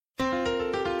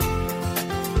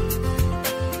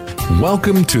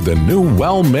Welcome to the new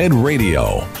WellMed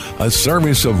Radio, a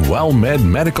service of WellMed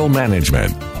Medical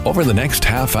Management. Over the next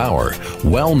half hour,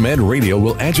 WellMed Radio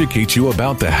will educate you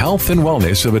about the health and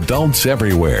wellness of adults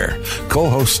everywhere.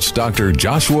 Co-hosts Dr.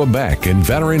 Joshua Beck and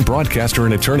veteran broadcaster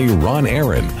and attorney Ron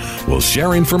Aaron will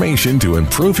share information to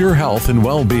improve your health and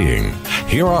well-being.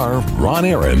 Here are Ron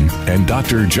Aaron and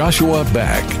Dr. Joshua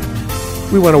Beck.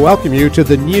 We want to welcome you to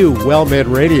the new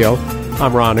WellMed Radio.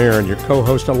 I'm Ron Aaron, your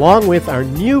co-host, along with our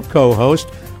new co-host,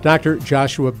 Dr.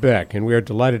 Joshua Beck, and we are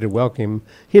delighted to welcome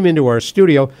him into our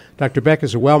studio. Dr. Beck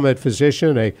is a WellMed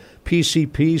physician, a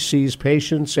PCP, sees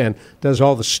patients, and does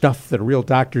all the stuff that real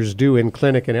doctors do in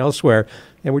clinic and elsewhere,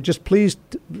 and we're just pleased,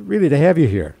 really, to have you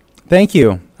here. Thank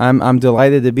you. I'm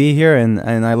delighted to be here, and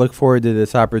I look forward to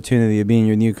this opportunity of being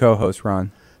your new co-host,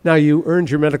 Ron. Now, you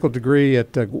earned your medical degree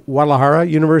at Guadalajara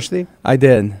University? I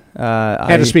did.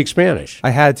 Had to speak Spanish. I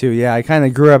had to, yeah. I kind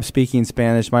of grew up speaking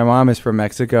Spanish. My mom is from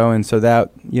Mexico, and so that,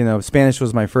 Spanish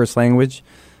was my first language,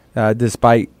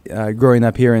 despite growing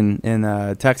up here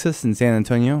in Texas, in San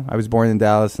Antonio. I was born in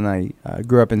Dallas, and I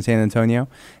grew up in San Antonio,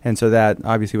 and so that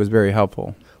obviously was very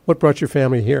helpful. What brought your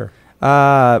family here?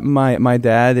 My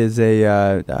dad is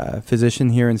a physician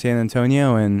here in San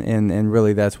Antonio, and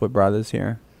really that's what brought us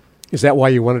here. Is that why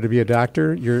you wanted to be a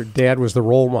doctor? Your dad was the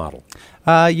role model.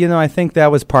 I think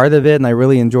that was part of it, and I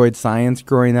really enjoyed science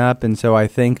growing up, and so I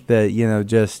think that,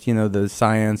 the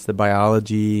science, the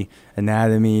biology,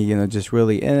 anatomy, just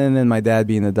really, and then my dad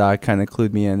being a doc kind of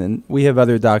clued me in, and we have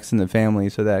other docs in the family,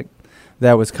 so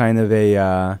that was kind of a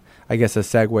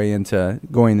segue into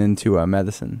going into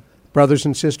medicine. Brothers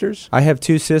and sisters? I have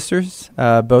two sisters.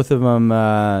 Both of them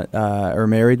are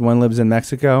married. One lives in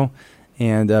Mexico,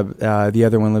 and the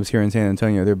other one lives here in San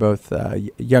Antonio. They're both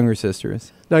younger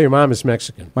sisters. Now, your mom is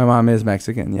Mexican. My mom is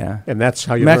Mexican, yeah. And that's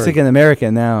how you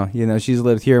Mexican-American now. She's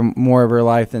lived here more of her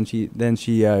life than she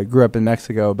grew up in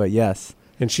Mexico, but yes.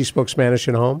 And she spoke Spanish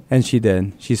at home? And she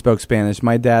did. She spoke Spanish.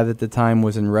 My dad at the time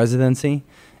was in residency,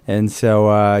 and so,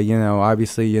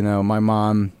 obviously, my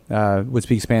mom would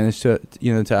speak Spanish to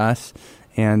us,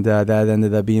 and that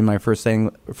ended up being my first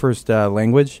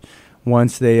language.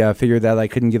 Once they figured that I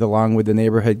couldn't get along with the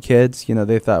neighborhood kids,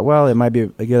 they thought, well, it might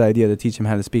be a good idea to teach them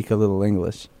how to speak a little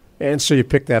English. And so you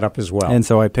picked that up as well. And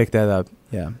so I picked that up,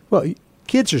 yeah. Well,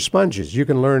 kids are sponges. You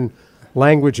can learn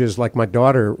languages like my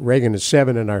daughter, Reagan, is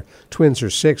 7, and our twins are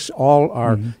 6. All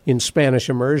are in Spanish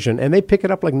immersion, and they pick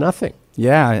it up like nothing.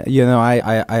 Yeah,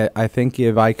 I think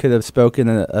if I could have spoken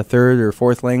a third or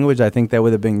fourth language, I think that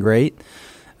would have been great.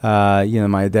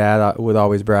 My dad would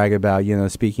always brag about,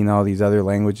 speaking all these other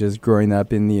languages growing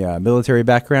up in the military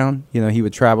background. He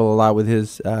would travel a lot with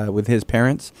his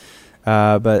parents.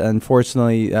 But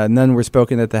unfortunately, none were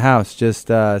spoken at the house,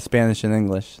 just Spanish and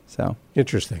English. So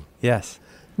interesting. Yes.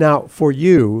 Now, for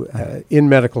you, in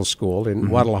medical school in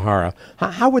Guadalajara,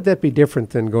 how would that be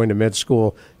different than going to med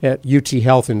school at UT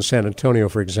Health in San Antonio,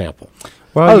 for example?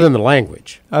 Well, other than the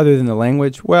language. Other than the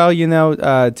language? Well,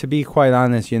 to be quite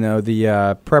honest,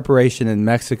 the preparation in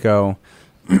Mexico,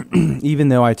 even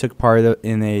though I took part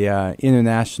in a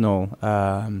international,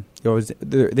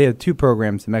 they had two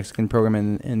programs, the Mexican program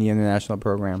and the international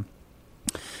program.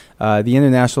 The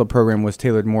international program was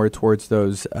tailored more towards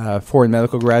those foreign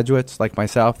medical graduates like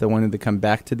myself that wanted to come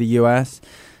back to the U.S.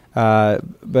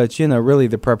 But, really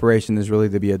the preparation is really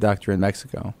to be a doctor in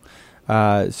Mexico.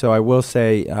 So I will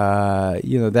say,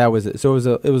 that was it. So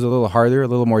it was a little harder, a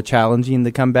little more challenging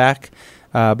to come back.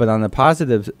 But on the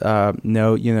positive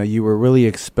note, you were really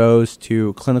exposed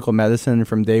to clinical medicine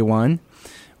from day one.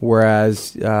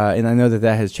 Whereas, and I know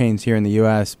that has changed here in the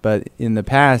U.S., but in the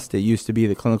past, it used to be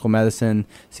that clinical medicine,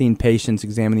 seeing patients,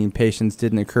 examining patients,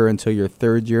 didn't occur until your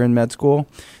third year in med school.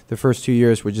 The first 2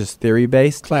 years were just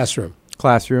theory-based.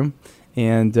 Classroom.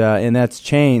 And that's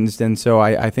changed, and so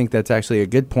I think that's actually a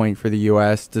good point for the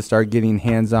U.S. to start getting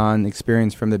hands-on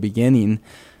experience from the beginning.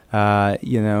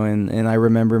 And I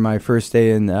remember my first day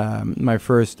in my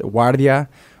first guardia,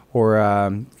 or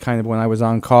kind of when I was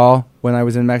on call when I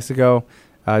was in Mexico.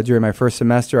 During my first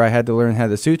semester, I had to learn how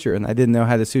to suture, and I didn't know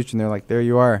how to suture. And they're like, "There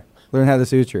you are, learn how to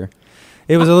suture."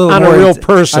 It was a little on more a real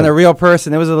person. On a real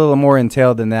person, it was a little more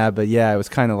entailed than that, but yeah, it was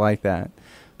kind of like that.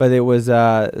 But it was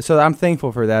so I'm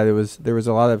thankful for that. There was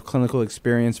a lot of clinical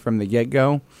experience from the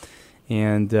get-go,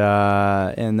 and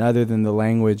other than the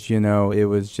language, it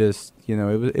was just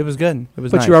it was good. It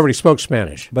was. But nice. You already spoke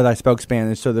Spanish. But I spoke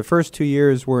Spanish. So the first 2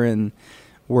 years were in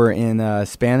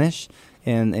Spanish.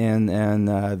 And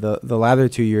the latter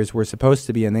 2 years were supposed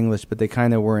to be in English, but they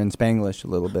kind of were in Spanglish a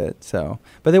little bit. So,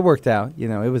 but it worked out.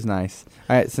 It was nice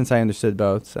since I understood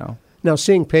both. So now,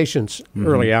 seeing patients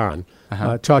early on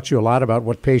taught you a lot about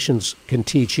what patients can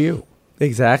teach you.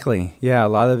 Exactly. Yeah, a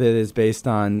lot of it is based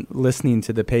on listening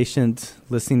to the patient,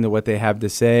 listening to what they have to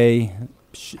say.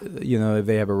 If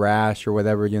they have a rash or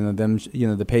whatever,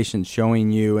 the patient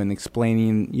showing you and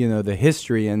explaining, the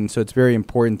history. And so it's very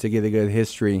important to get a good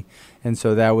history. And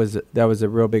so that was a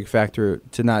real big factor,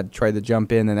 to not try to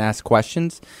jump in and ask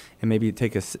questions, and maybe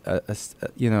take a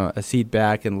seat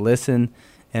back and listen,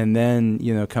 and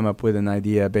then, come up with an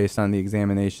idea based on the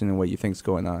examination and what you think's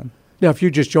going on. Now, if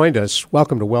you just joined us,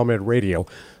 welcome to WellMed Radio.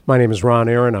 My name is Ron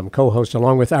Aaron. I'm co-host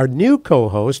along with our new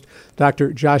co-host,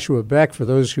 Dr. Joshua Beck. For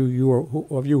those of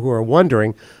you who are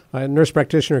wondering, nurse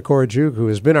practitioner Cora Juke, who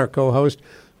has been our co-host,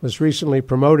 was recently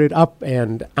promoted up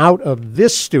and out of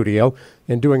this studio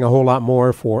and doing a whole lot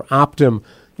more for Optum,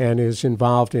 and is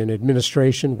involved in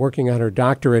administration, working on her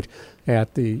doctorate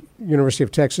at the University of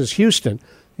Texas, Houston.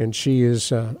 And she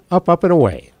is up and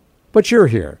away. But you're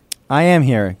here. I am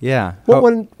here, yeah.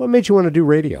 What made you want to do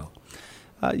radio?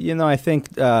 I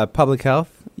think public health,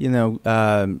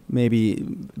 maybe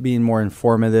being more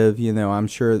informative. I'm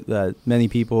sure that many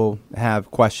people have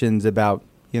questions about,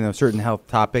 certain health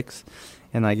topics.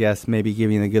 And I guess maybe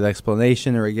giving a good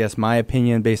explanation, or I guess my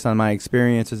opinion based on my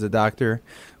experience as a doctor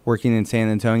working in San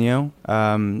Antonio,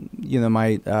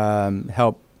 might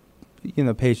help,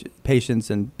 patients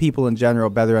and people in general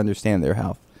better understand their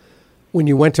health. When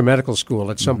you went to medical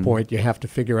school, at some point, you have to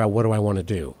figure out, what do I want to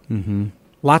do? Mm-hmm.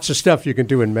 Lots of stuff you can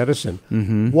do in medicine.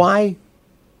 Mm-hmm. Why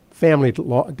family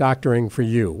doctoring for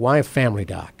you? Why a family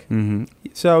doc? Mm-hmm.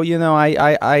 So,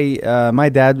 my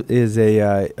dad is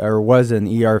was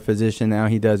an ER physician. Now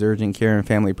he does urgent care and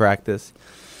family practice.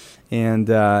 And,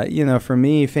 for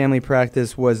me, family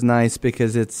practice was nice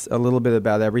because it's a little bit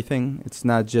about everything. It's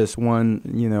not just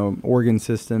one, organ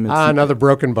system. It's another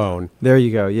broken bone. There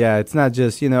you go. Yeah, it's not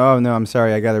just, oh, no, I'm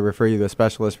sorry, I got to refer you to a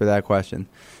specialist for that question.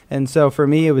 And so for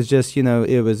me, it was just,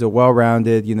 it was a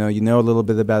well-rounded, you know a little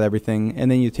bit about everything.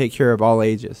 And then you take care of all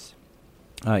ages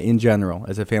in general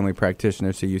as a family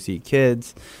practitioner. So you see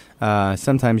kids.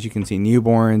 Sometimes you can see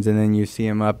newborns, and then you see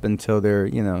them up until they're,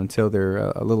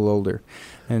 a little older.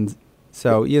 And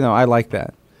so, I like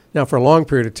that. Now, for a long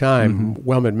period of time,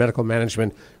 WellMed Medical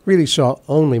Management really saw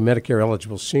only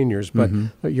Medicare-eligible seniors, but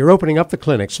you're opening up the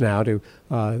clinics now to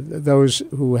those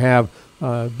who have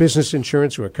business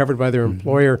insurance, who are covered by their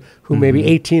employer, who may be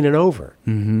 18 and over.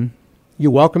 Mm-hmm.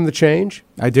 You welcome the change?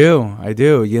 I do.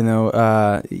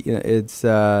 It's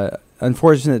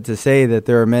unfortunate to say that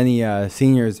there are many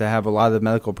seniors that have a lot of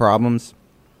medical problems,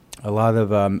 a lot of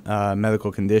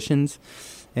medical conditions.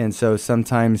 And so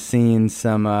sometimes seeing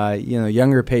some,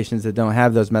 younger patients that don't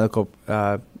have those medical,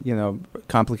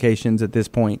 complications at this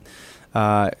point,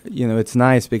 it's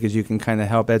nice because you can kind of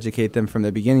help educate them from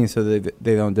the beginning so that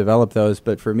they don't develop those.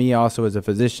 But for me also as a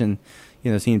physician,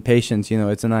 seeing patients,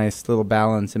 it's a nice little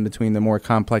balance in between the more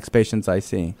complex patients I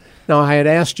see. Now, I had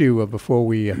asked you before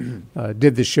we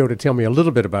did this show to tell me a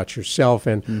little bit about yourself.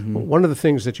 And one of the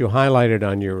things that you highlighted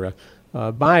on your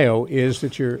bio is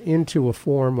that you're into a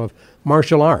form of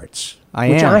martial arts,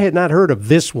 which I had not heard of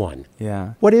this one.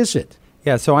 Yeah. What is it?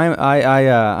 Yeah, so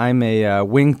I'm a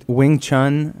Wing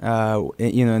Chun,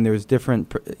 and there's different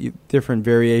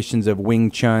variations of Wing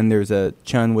Chun. There's a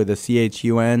Chun with a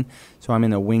CHUN, so I'm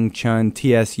in a Wing Chun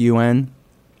TSUN.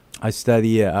 I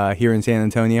study here in San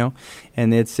Antonio,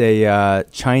 and it's a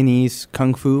Chinese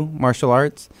Kung Fu martial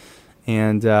arts.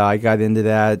 And I got into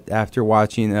that after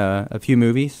watching a few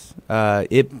movies.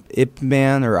 Ip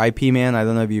Man or IP Man, I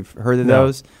don't know if you've heard of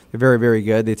those. They're very, very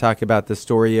good. They talk about the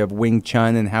story of Wing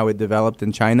Chun and how it developed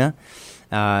in China.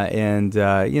 And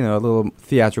a little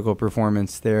theatrical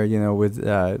performance there, with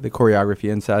the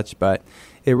choreography and such. But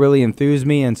it really enthused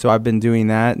me, and so I've been doing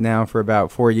that now for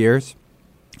about 4 years.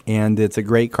 And it's a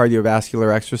great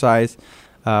cardiovascular exercise.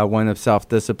 One of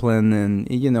self-discipline,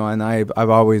 and I've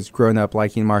always grown up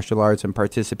liking martial arts and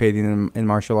participating in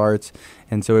martial arts,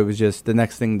 and so it was just the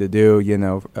next thing to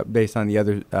do, based on the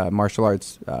other martial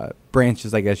arts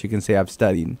branches, I guess you can say, I've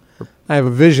studied. I have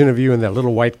a vision of you in that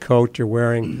little white coat you're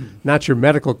wearing, not your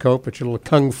medical coat, but your little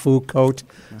Kung Fu coat.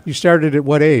 You started at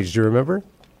what age, do you remember?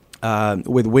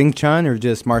 With Wing Chun or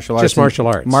just martial arts? Just martial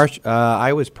arts.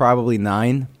 I was probably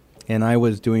 9, and I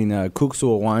was doing Kuk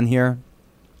Sool Won here.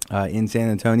 In San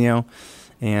Antonio,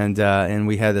 and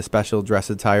we had a special dress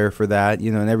attire for that.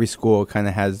 And every school kind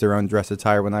of has their own dress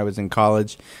attire. When I was in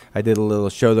college, I did a little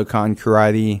Shotokan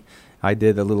karate. I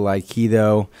did a little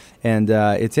Aikido. And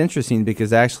it's interesting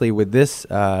because actually with this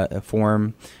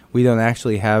form, we don't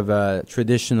actually have a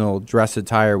traditional dress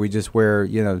attire. We just wear,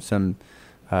 some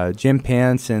gym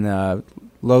pants and a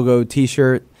logo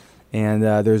T-shirt, and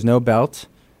there's no belt.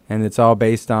 And it's all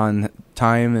based on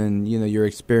time and, your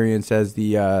experience as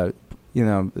the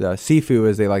the Sifu,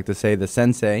 as they like to say, the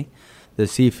sensei. The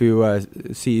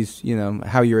Sifu sees,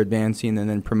 how you're advancing and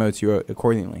then promotes you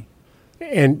accordingly.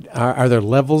 And are there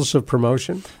levels of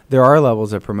promotion? There are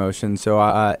levels of promotion. So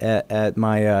at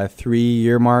my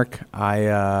 3-year mark,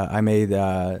 I made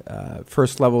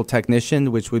first level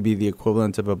technician, which would be the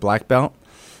equivalent of a black belt.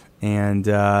 And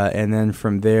then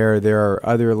from there are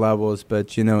other levels.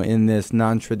 But, in this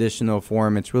non-traditional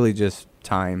form, it's really just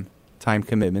time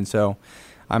commitment. So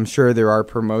I'm sure there are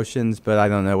promotions, but I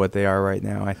don't know what they are right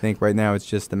now. I think right now it's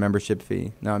just the membership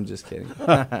fee. No, I'm just kidding.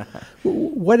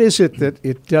 What is it that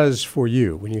it does for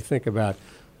you when you think about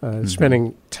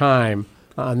spending time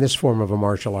on this form of a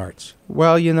martial arts?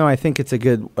 Well, I think it's a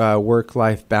good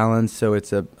work-life balance. So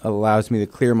it allows me to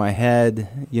clear my head,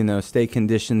 stay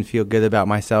conditioned, feel good about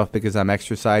myself because I'm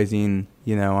exercising.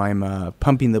 I'm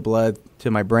pumping the blood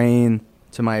to my brain,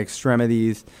 to my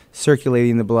extremities,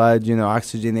 circulating the blood,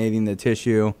 oxygenating the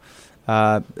tissue,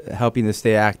 helping to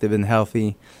stay active and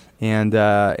healthy. And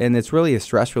it's really a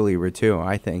stress reliever, too,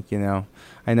 I think,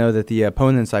 I know that the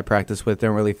opponents I practice with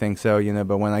don't really think so,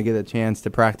 but when I get a chance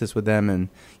to practice with them and,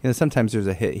 sometimes there's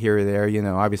a hit here or there,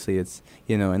 obviously it's,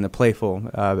 in a playful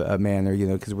manner,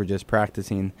 because we're just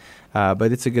practicing.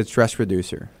 But it's a good stress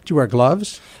reducer. Do you wear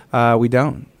gloves? We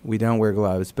don't wear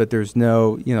gloves, but there's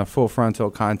no, full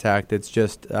frontal contact. It's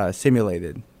just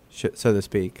simulated, so to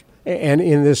speak. And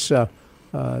in this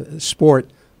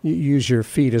sport, you use your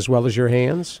feet as well as your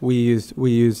hands? We use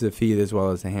the feet as well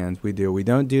as the hands. We do. We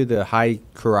don't do the high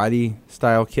karate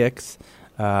style kicks,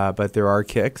 but there are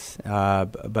kicks.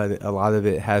 But a lot of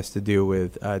it has to do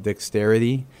with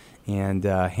dexterity and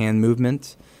hand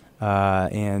movement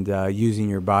and using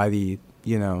your body,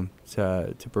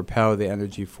 to propel the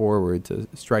energy forward to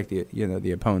strike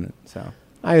the opponent. So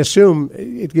I assume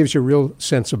it gives you a real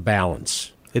sense of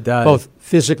balance. It does, both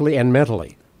physically and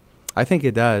mentally. I think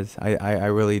it does. I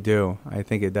really do. I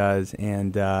think it does,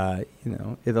 and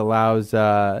it allows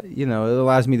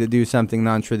me to do something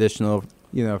non-traditional,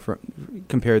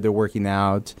 compared to working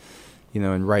out,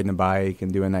 and riding a bike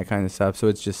and doing that kind of stuff. So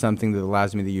it's just something that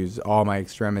allows me to use all my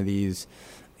extremities,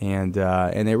 and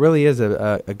it really is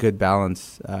a good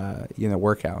balance,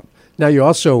 workout. Now you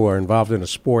also are involved in a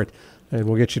sport, and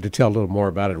we'll get you to tell a little more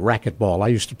about it. Racquetball. I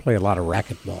used to play a lot of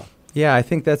racquetball. Yeah, I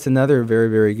think that's another very,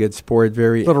 very good sport.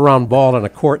 Very little round ball and a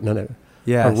court and a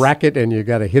Yes. a racket, and you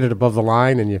got to hit it above the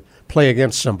line, and you play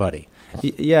against somebody.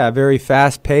 Yeah, very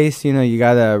fast paced. You know, you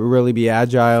got to really be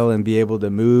agile and be able to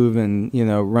move and, you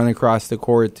know, run across the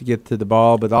court to get to the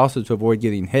ball, but also to avoid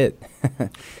getting hit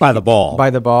By the ball. By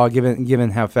the ball,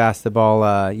 given how fast the ball,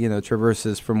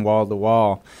 traverses from wall to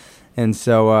wall. And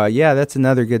so, that's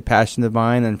another good passion of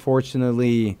mine.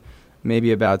 Unfortunately,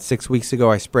 maybe about 6 weeks ago,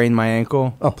 I sprained my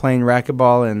ankle playing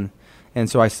racquetball, and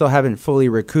so I still haven't fully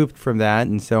recouped from that,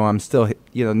 and so I'm still,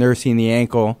 nursing the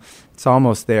ankle. It's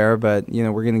almost there, but,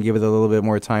 we're going to give it a little bit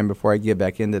more time before I get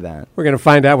back into that. We're going to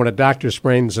find out when a doctor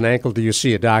sprains an ankle, do you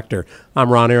see a doctor?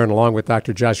 I'm Ron Aaron, along with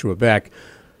Dr. Joshua Beck,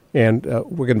 and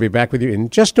we're going to be back with you in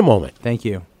just a moment. Thank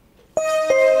you.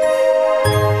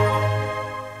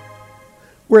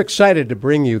 We're excited to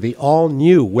bring you the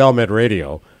all-new WellMed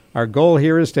Radio. Our goal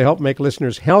here is to help make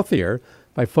listeners healthier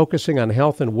by focusing on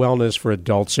health and wellness for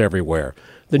adults everywhere.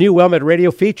 The new WellMed Radio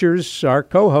features our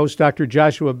co-host, Dr.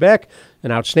 Joshua Beck,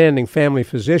 an outstanding family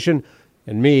physician,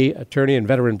 and me, attorney and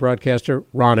veteran broadcaster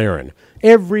Ron Aaron.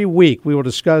 Every week, we will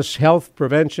discuss health,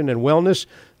 prevention, and wellness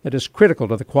that is critical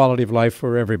to the quality of life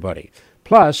for everybody.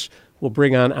 Plus, we'll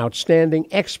bring on outstanding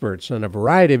experts on a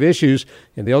variety of issues,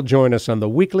 and they'll join us on the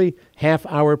weekly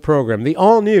half-hour program, the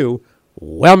all-new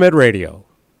WellMed Radio.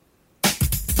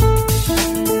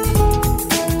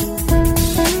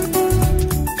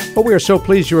 Well, we are so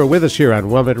pleased you are with us here on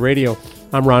WellMed Radio.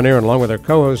 I'm Ron Aaron, along with our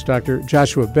co-host, Dr.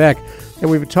 Joshua Beck, and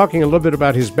we've been talking a little bit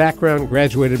about his background,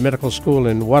 graduated medical school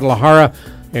in Guadalajara,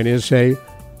 and is a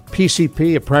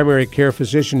PCP, a primary care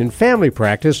physician in family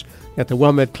practice at the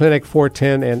WellMed Clinic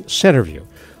 410 and Centerview.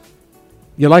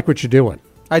 You like what you're doing?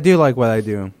 I do like what I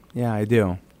do. Yeah, I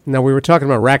do. Now, we were talking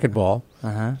about racquetball.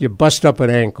 Uh-huh. You bust up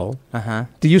an ankle. Uh-huh.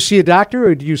 Do you see a doctor,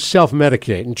 or do you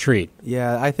self-medicate and treat?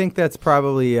 Yeah, I think that's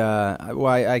probably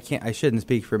I shouldn't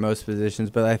speak for most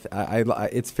physicians, but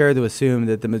it's fair to assume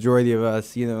that the majority of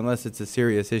us, unless it's a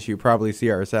serious issue, probably see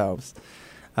ourselves.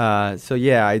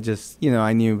 I just,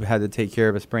 I knew how to take care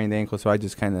of a sprained ankle, so I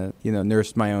just kind of,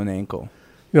 nursed my own ankle.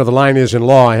 The line is in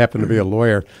law, I happen to be a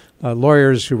lawyer.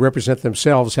 Lawyers who represent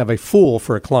themselves have a fool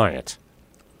for a client.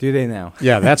 Do they now?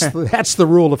 Yeah, that's the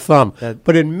rule of thumb.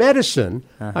 But in medicine,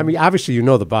 Uh-huh. I mean, obviously you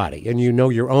know the body, and you know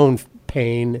your own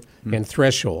pain and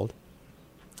threshold.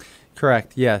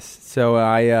 Correct. Yes. So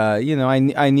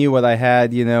I knew what I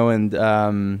had, and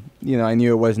I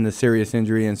knew it wasn't a serious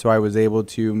injury, and so I was able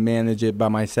to manage it by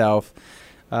myself.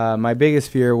 My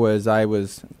biggest fear was I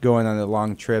was going on a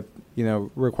long trip,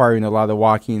 requiring a lot of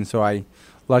walking. So I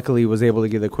luckily was able to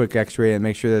get a quick X-ray and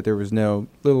make sure that there was no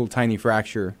little tiny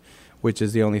fracture, which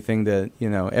is the only thing that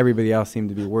everybody else seemed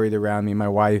to be worried around me, my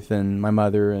wife and my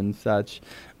mother and such.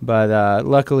 But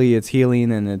luckily, it's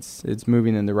healing and it's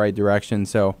moving in the right direction.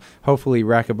 So hopefully,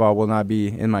 racquetball will not be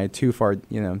in my too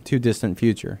distant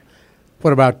future.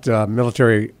 What about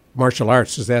military martial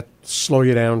arts? Does that slow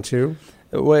you down too?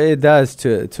 Well, it does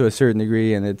to a certain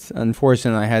degree, and it's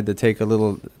unfortunate I had to take a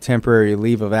little temporary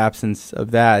leave of absence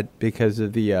of that because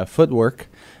of the footwork.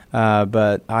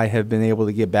 But I have been able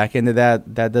to get back into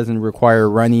that. That doesn't require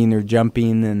running or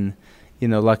jumping, and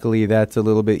luckily that's a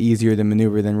little bit easier to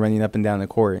maneuver than running up and down the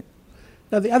court.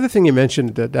 Now, the other thing you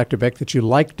mentioned, Dr. Beck, that you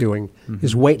like doing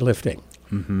is weightlifting.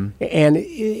 Mm-hmm. And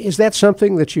is that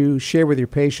something that you share with your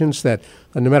patients, that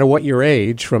no matter what your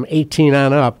age, from 18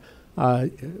 on up,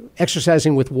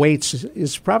 exercising with weights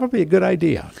is probably a good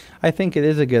idea? I think it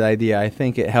is a good idea. I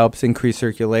think it helps increase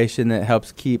circulation. It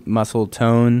helps keep muscle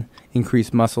tone,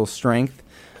 increase muscle strength.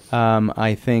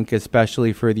 I think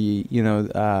especially for the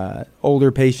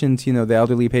older patients, the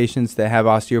elderly patients that have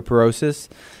osteoporosis,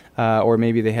 or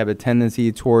maybe they have a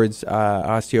tendency towards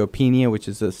osteopenia, which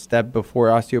is a step before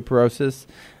osteoporosis,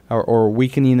 or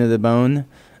weakening of the bone.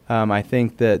 I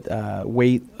think that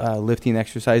weight lifting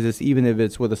exercises, even if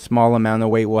it's with a small amount of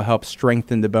weight, will help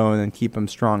strengthen the bone and keep them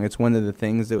strong. It's one of the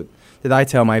things that I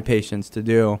tell my patients to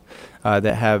do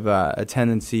that have a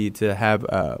tendency to have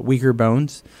weaker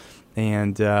bones.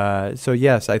 And so,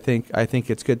 yes, I think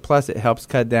it's good. Plus, it helps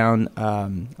cut down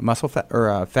muscle fat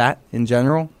or fat in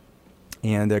general,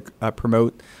 and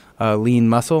promote lean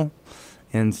muscle.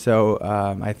 And so,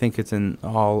 I think it's an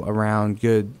all-around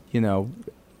good,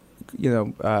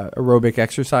 aerobic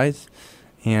exercise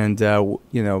and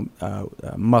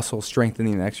muscle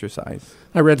strengthening exercise.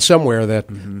 I read somewhere that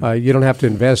you don't have to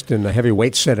invest in a heavy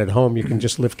weight set at home. You can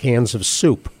just lift cans of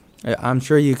soup. I'm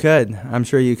sure you could. And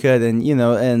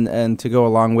and to go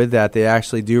along with that, they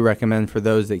actually do recommend for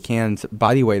those that can,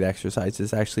 body weight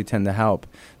exercises actually tend to help.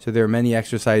 So there are many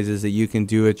exercises that you can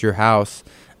do at your house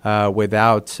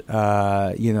without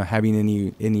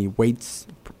having any weights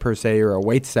per se, or a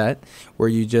weight set, where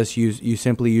you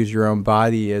simply use your own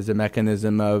body as a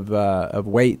mechanism of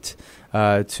weight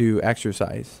to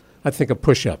exercise. I think of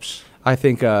push-ups. I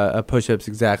think push-ups,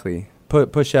 exactly.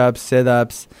 Push-ups,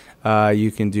 sit-ups.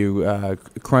 You can do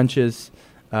crunches,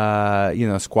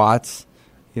 squats.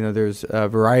 There's a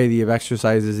variety of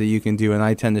exercises that you can do, and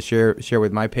I tend to share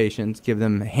with my patients, give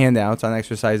them handouts on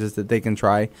exercises that they can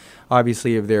try.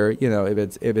 Obviously, if they're,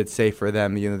 if it's safe for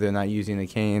them, they're not using a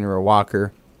cane or a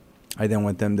walker, I don't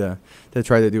want them to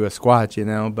try to do a squat,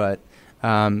 but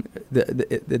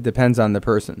it depends on the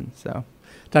person. So,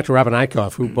 Dr. Robin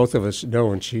Eickhoff, who both of us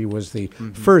know, and she was the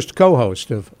first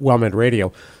co-host of WellMed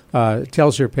Radio,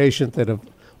 tells her patient that of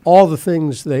all the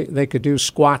things they could do,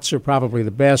 squats are probably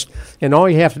the best, and all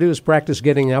you have to do is practice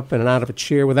getting up and out of a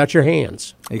chair without your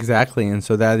hands. Exactly, and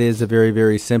so that is a very,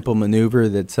 very simple maneuver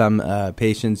that some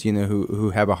patients,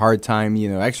 who have a hard time,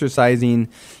 exercising,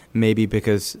 maybe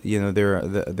because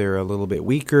they're a little bit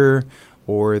weaker,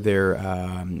 or they're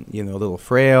a little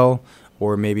frail,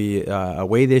 or maybe a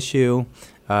weight issue.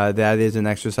 That is an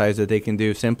exercise that they can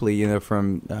do simply,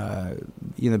 from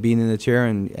being in the chair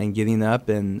and getting up,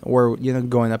 or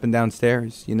going up and down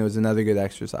stairs, is another good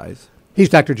exercise. He's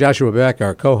Dr. Joshua Beck,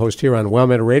 our co-host here on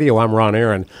WellMed Radio. I'm Ron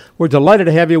Aaron. We're delighted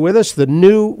to have you with us, the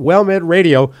new WellMed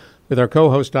Radio, with our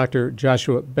co-host, Dr.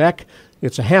 Joshua Beck.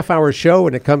 It's a half-hour show,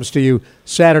 and it comes to you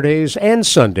Saturdays and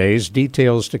Sundays.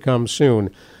 Details to come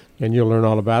soon, and you'll learn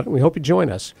all about it. We hope you join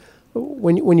us.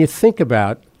 When you think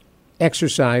about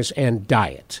exercise and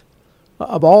diet,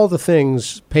 of all the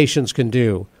things patients can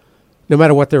do, no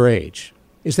matter what their age,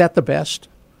 is that the best?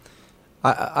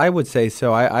 I would say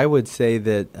so. I would say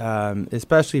that,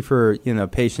 especially for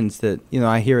patients that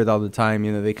I hear it all the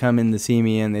time. They come in to see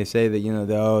me and they say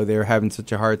that they're having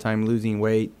such a hard time losing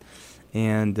weight,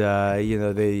 and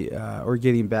they or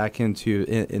getting back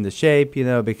into shape.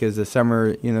 Because the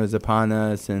summer is upon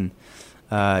us, and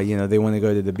they want to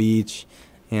go to the beach.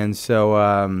 And so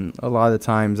a lot of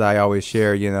times I always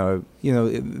share,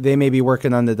 they may be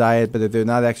working on the diet, but if they're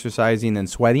not exercising and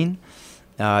sweating,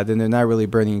 then they're not really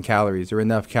burning calories or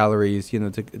enough calories,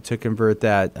 to convert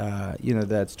that,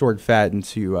 that stored fat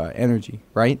into energy,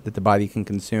 right, that the body can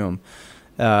consume.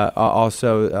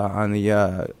 Also, on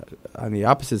the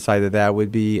opposite side of that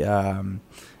would be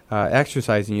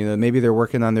exercising. Maybe they're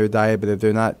working on their diet, but if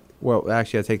they're not well,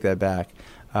 actually, I take that back.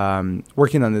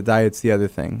 Working on the diet's the other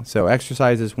thing. So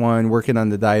exercise is one, working on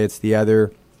the diet's the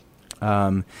other.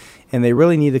 And they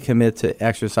really need to commit to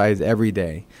exercise every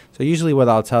day. So usually what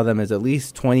I'll tell them is at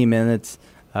least 20 minutes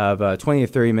of 20 to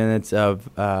 30 minutes of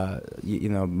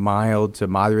mild to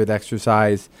moderate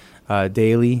exercise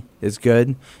daily is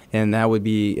good, and that would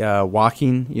be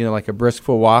walking, like a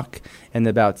briskful walk, and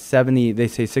about 60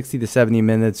 to 70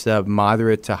 minutes of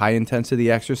moderate to high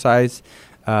intensity exercise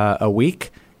a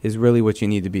week is really what you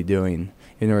need to be doing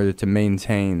in order to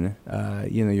maintain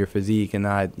your physique and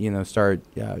not start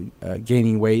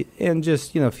gaining weight and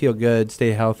just feel good,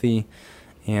 stay healthy.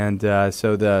 And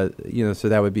so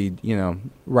that would be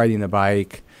riding a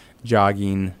bike,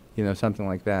 jogging, something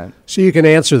like that. So you can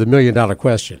answer the $1 million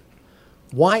question.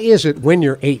 Why is it when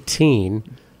you're 18,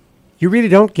 you really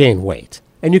don't gain weight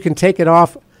and you can take it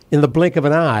off in the blink of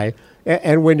an eye,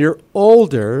 and when you're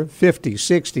older, 50,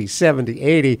 60, 70,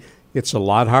 80, it's a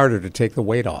lot harder to take the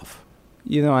weight off?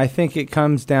 I think it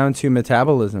comes down to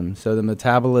metabolism. So the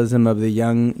metabolism of the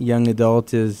young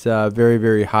adult is very,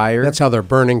 very higher. That's how they're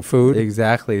burning food.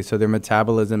 Exactly. So their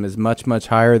metabolism is much, much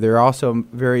higher. They're also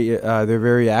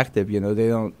very active.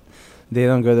 They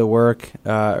don't go to work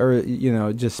or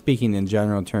just speaking in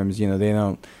general terms. They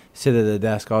don't sit at a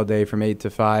desk all day from 8 to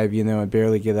 5. And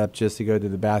barely get up just to go to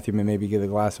the bathroom and maybe get a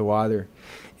glass of water.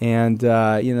 And,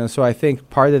 so I think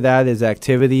part of that is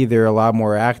activity. They're a lot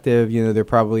more active. They're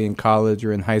probably in college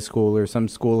or in high school or some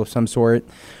school of some sort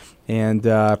and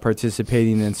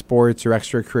participating in sports or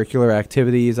extracurricular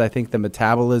activities. I think the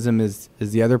metabolism is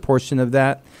the other portion of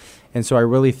that. And so I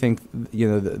really think,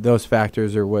 those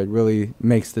factors are what really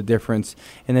makes the difference.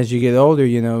 And as you get older,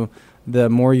 the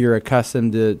more you're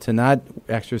accustomed to not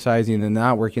exercising and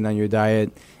not working on your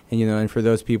diet, and for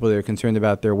those people that are concerned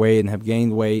about their weight and have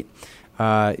gained weight,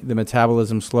 the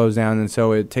metabolism slows down, and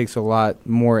so it takes a lot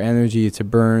more energy to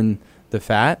burn the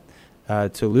fat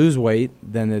to lose weight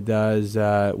than it does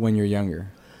when you're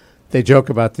younger. They joke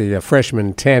about the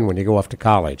freshman 10 when you go off to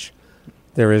college.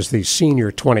 There is the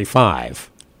senior 25.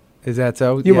 Is that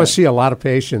so? You must see a lot of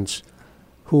patients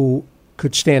who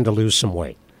could stand to lose some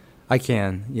weight. I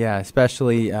can, yeah.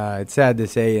 Especially, it's sad to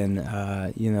say, in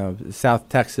South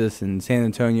Texas and San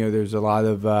Antonio, there's a lot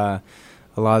of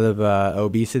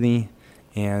obesity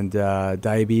and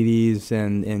diabetes,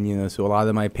 and so a lot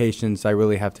of my patients I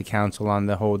really have to counsel on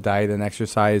the whole diet and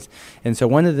exercise. And so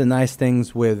one of the nice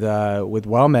things with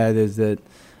WellMed is that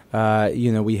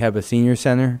we have a senior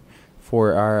center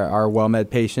for our WellMed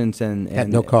patients, and at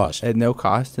no cost. At no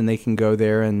cost, and they can go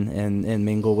there and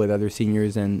mingle with other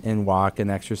seniors and walk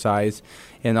and exercise.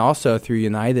 And also through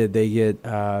United, they get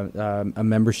a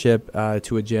membership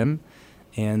to a gym,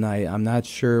 and I'm not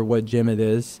sure what gym it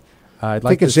is. I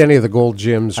think it's any of the Gold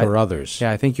gyms or others.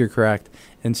 Yeah, I think you're correct.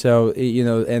 And so,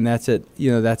 and that's it.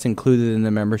 That's included in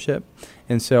the membership.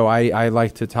 And so I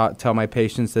like to tell my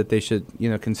patients that they should,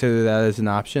 consider that as an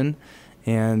option.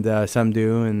 And some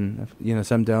do, and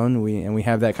some don't. We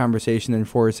have that conversation in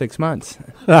 4 or 6 months.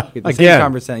 Again,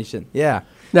 conversation. Yeah.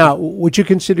 Now, would you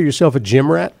consider yourself a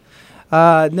gym rat?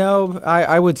 No,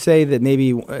 I would say that maybe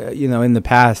in the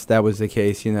past that was the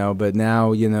case. But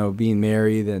now being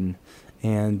married and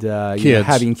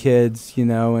having kids,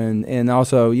 and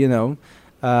also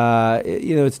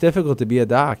it's difficult to be a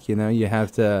doc. You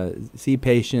have to see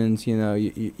patients.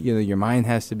 Your mind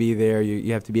has to be there.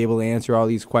 You have to be able to answer all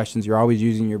these questions. You're always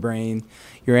using your brain.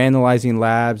 You're analyzing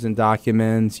labs and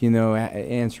documents.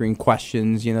 Answering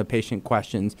questions. Patient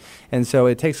questions, and so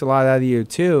it takes a lot out of you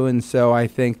too. And so I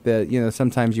think that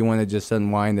sometimes you want to just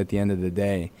unwind at the end of the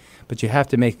day, but you have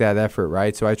to make that effort,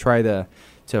 right? So I try to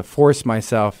force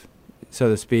myself, so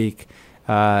to speak,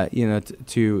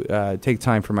 to take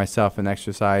time for myself and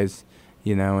exercise,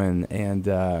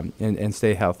 and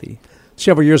stay healthy.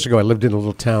 Several years ago, I lived in a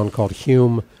little town called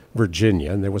Hume,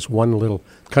 Virginia, and there was one little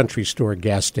country store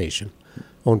gas station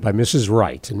owned by Mrs.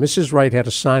 Wright. And Mrs. Wright had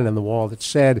a sign on the wall that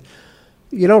said,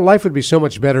 life would be so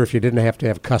much better if you didn't have to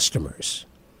have customers.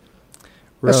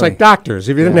 Really? That's like doctors.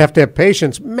 If you didn't have to have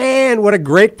patients, man, what a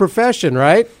great profession,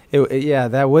 right? Yeah,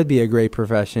 that would be a great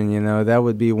profession. That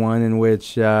would be one in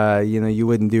which you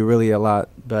wouldn't do really a lot,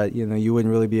 but you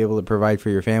wouldn't really be able to provide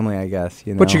for your family, I guess.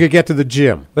 But you could get to the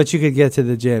gym.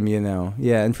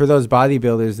 Yeah. And for those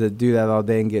bodybuilders that do that all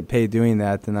day and get paid doing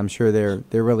that, then I'm sure they're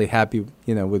really happy,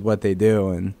 with what they do,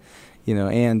 and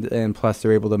and plus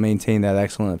they're able to maintain that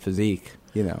excellent physique.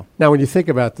 Now, when you think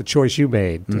about the choice you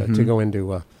made to go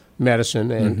into medicine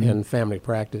and family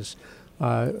practice,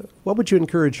 what would you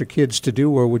encourage your kids to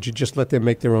do, or would you just let them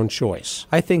make their own choice?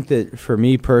 I think that for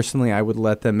me personally, I would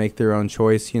let them make their own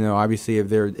choice. Obviously, if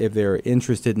they're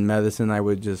interested in medicine, I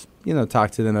would just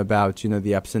talk to them about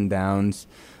the ups and downs,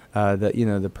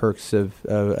 the perks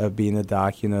of being a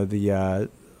doc.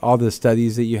 All the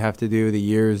studies that you have to do, the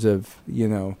years of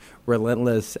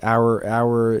relentless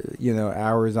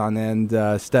hours on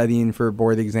end studying for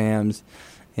board exams.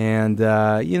 And,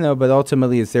 but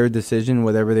ultimately it's their decision,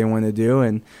 whatever they want to do.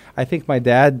 And I think my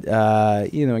dad,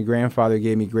 and grandfather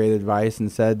gave me great advice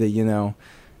and said that,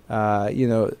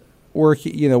 work,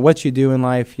 what you do in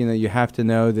life, you have to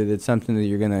know that it's something that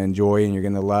you're going to enjoy and you're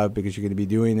going to love, because you're going to be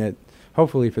doing it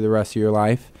hopefully for the rest of your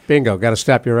life. Bingo. Got to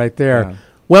stop you right there.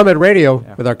 WellMed Radio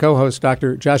with our co-host,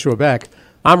 Dr. Joshua Beck.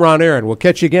 I'm Ron Aaron. We'll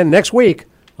catch you again next week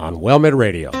on WellMed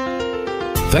Radio.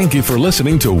 Thank you for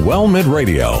listening to WellMed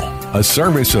Radio, a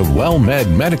service of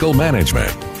WellMed Medical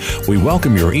Management. We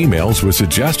welcome your emails with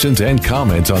suggestions and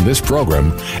comments on this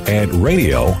program at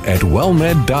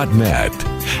radio@wellmed.net.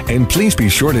 And please be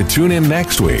sure to tune in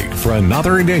next week for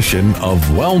another edition of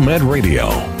WellMed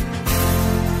Radio.